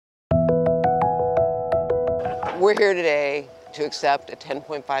We're here today to accept a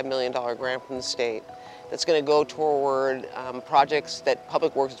 $10.5 million grant from the state that's going to go toward projects that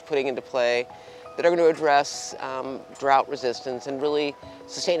Public Works is putting into play that are going to address drought resistance and really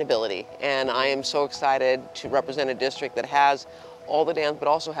sustainability. And I am so excited to represent a district that has all the dams, but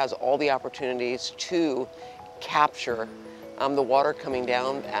also has all the opportunities to capture the water coming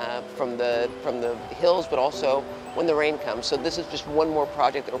down from the hills, but also when the rain comes. So this is just one more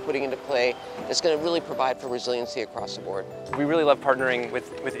project that we're putting into play that's going to really provide for resiliency across the board. We really love partnering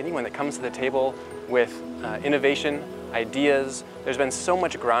with anyone that comes to the table with innovation, ideas. There's been so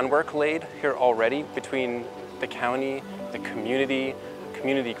much groundwork laid here already between the county, the community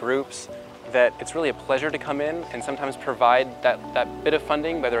groups, that it's really a pleasure to come in and sometimes provide that bit of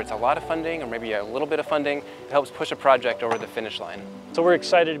funding, whether it's a lot of funding or maybe a little bit of funding. It helps push a project over the finish line. So we're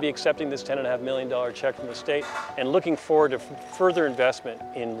excited to be accepting this $10.5 million check from the state and looking forward to further investment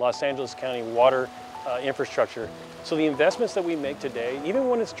in Los Angeles County water infrastructure. So the investments that we make today, even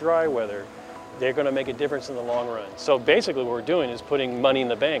when it's dry weather, they're going to make a difference in the long run. So basically what we're doing is putting money in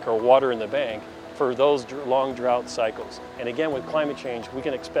the bank or water in the bank for those long drought cycles. And again, with climate change, we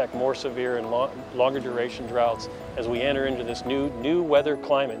can expect more severe and longer duration droughts as we enter into this new weather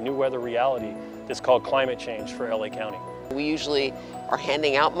climate, new weather reality that's called climate change for LA County. We usually are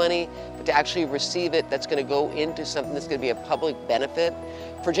handing out money, but to actually receive it, that's going to go into something that's going to be a public benefit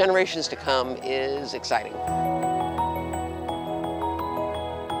for generations to come is exciting.